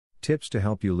Tips to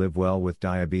help you live well with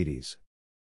diabetes.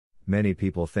 Many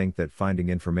people think that finding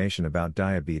information about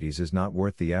diabetes is not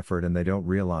worth the effort, and they don't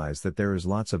realize that there is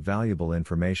lots of valuable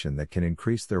information that can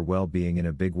increase their well-being in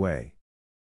a big way.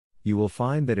 You will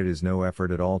find that it is no effort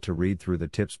at all to read through the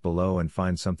tips below and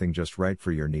find something just right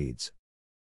for your needs.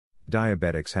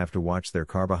 Diabetics have to watch their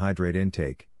carbohydrate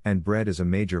intake, and bread is a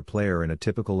major player in a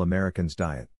typical American's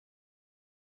diet.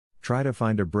 Try to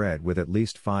find a bread with at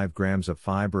least 5 grams of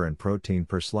fiber and protein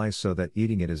per slice so that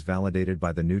eating it is validated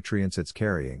by the nutrients it's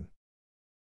carrying.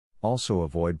 Also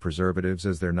avoid preservatives,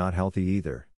 as they're not healthy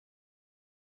either.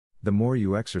 The more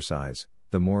you exercise,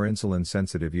 the more insulin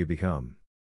sensitive you become.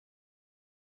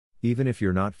 Even if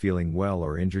you're not feeling well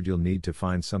or injured, you'll need to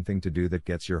find something to do that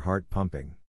gets your heart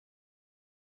pumping.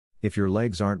 If your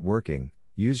legs aren't working,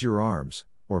 use your arms,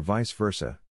 or vice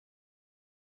versa.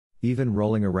 Even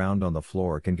rolling around on the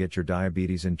floor can get your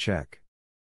diabetes in check.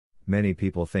 Many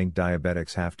people think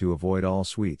diabetics have to avoid all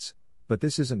sweets, but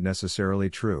this isn't necessarily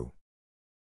true.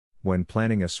 When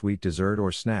planning a sweet dessert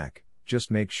or snack, just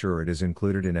make sure it is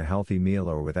included in a healthy meal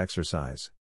or with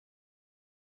exercise.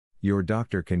 Your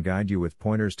doctor can guide you with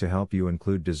pointers to help you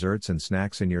include desserts and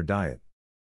snacks in your diet.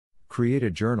 Create a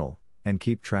journal, and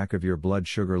keep track of your blood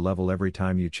sugar level every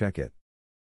time you check it.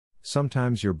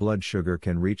 Sometimes your blood sugar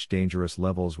can reach dangerous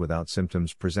levels without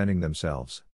symptoms presenting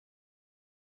themselves.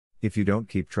 If you don't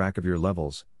keep track of your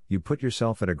levels, you put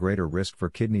yourself at a greater risk for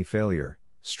kidney failure,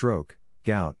 stroke,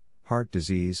 gout, heart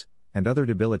disease, and other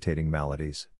debilitating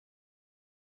maladies.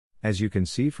 As you can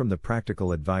see from the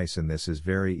practical advice in this, is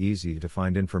very easy to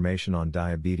find information on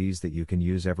diabetes that you can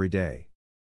use every day.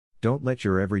 Don't let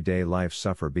your everyday life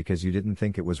suffer because you didn't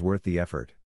think it was worth the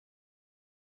effort.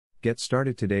 Get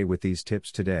started today with these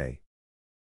tips today.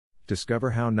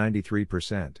 Discover how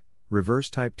 93%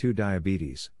 reverse type 2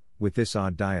 diabetes with this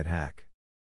odd diet hack.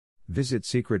 Visit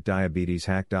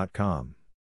secretdiabeteshack.com.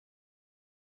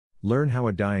 Learn how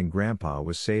a dying grandpa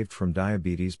was saved from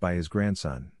diabetes by his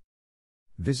grandson.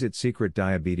 Visit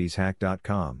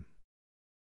secretdiabeteshack.com.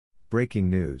 Breaking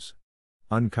news.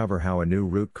 Uncover how a new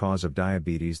root cause of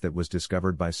diabetes that was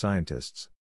discovered by scientists.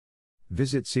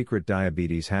 Visit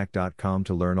secretdiabeteshack.com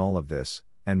to learn all of this,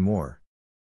 and more.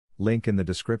 Link in the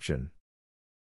description.